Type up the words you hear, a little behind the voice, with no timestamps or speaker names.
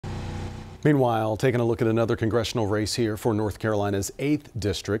Meanwhile, taking a look at another congressional race here for North Carolina's 8th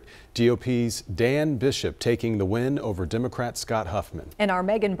District, GOP's Dan Bishop taking the win over Democrat Scott Huffman. And our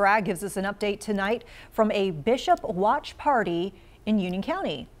Megan Bragg gives us an update tonight from a Bishop watch party in Union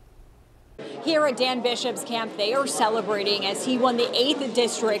County. Here at Dan Bishop's camp, they are celebrating as he won the 8th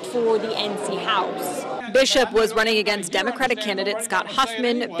district for the NC House. Bishop was running against Democratic candidate Scott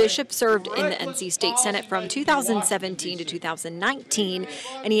Huffman. Bishop served in the NC State Senate from 2017 to 2019,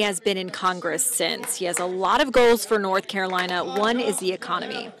 and he has been in Congress since. He has a lot of goals for North Carolina. One is the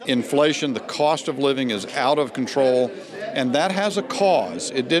economy. Inflation, the cost of living is out of control, and that has a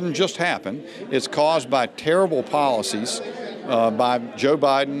cause. It didn't just happen. It's caused by terrible policies by Joe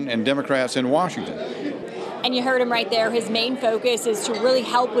Biden and Democrats in Washington. And you heard him right there. His main focus is to really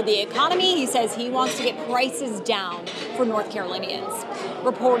help with the economy. He says he wants to get prices down for North Carolinians.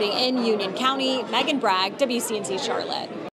 Reporting in Union County, Megan Bragg, WCNC Charlotte.